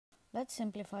Let's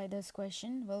simplify this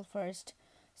question. We'll first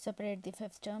separate the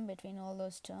fifth term between all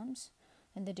those terms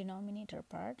in the denominator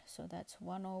part. So that's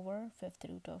 1 over fifth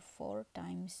root of 4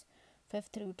 times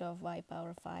fifth root of y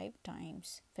power 5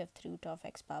 times fifth root of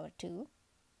x power 2.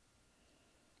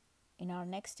 In our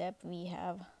next step, we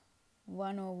have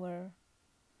 1 over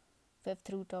fifth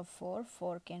root of 4.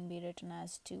 4 can be written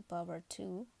as 2 power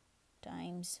 2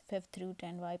 times fifth root,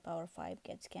 and y power 5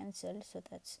 gets cancelled. So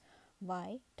that's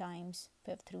y times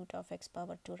fifth root of x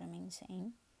power 2 remains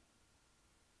same.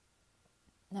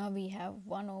 Now we have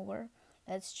 1 over,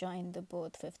 let's join the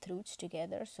both fifth roots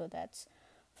together. So that's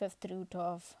fifth root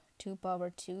of 2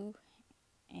 power 2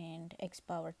 and x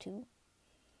power 2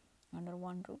 under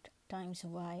one root times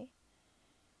y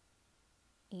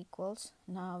equals,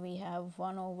 now we have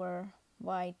 1 over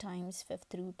y times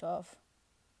fifth root of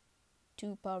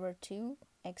 2 power 2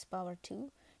 x power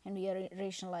 2, and we are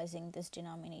rationalizing this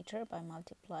denominator by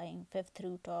multiplying fifth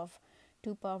root of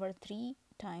 2 power 3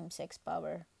 times x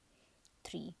power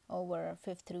 3 over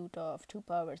fifth root of 2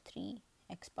 power 3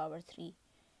 x power 3.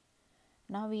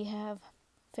 Now we have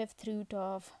fifth root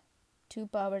of 2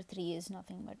 power 3 is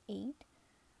nothing but 8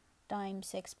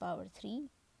 times x power 3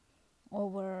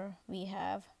 over, we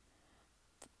have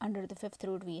under the fifth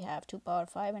root we have 2 power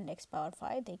 5 and x power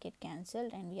 5, they get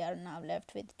cancelled, and we are now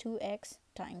left with 2x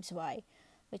times y,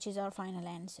 which is our final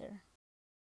answer.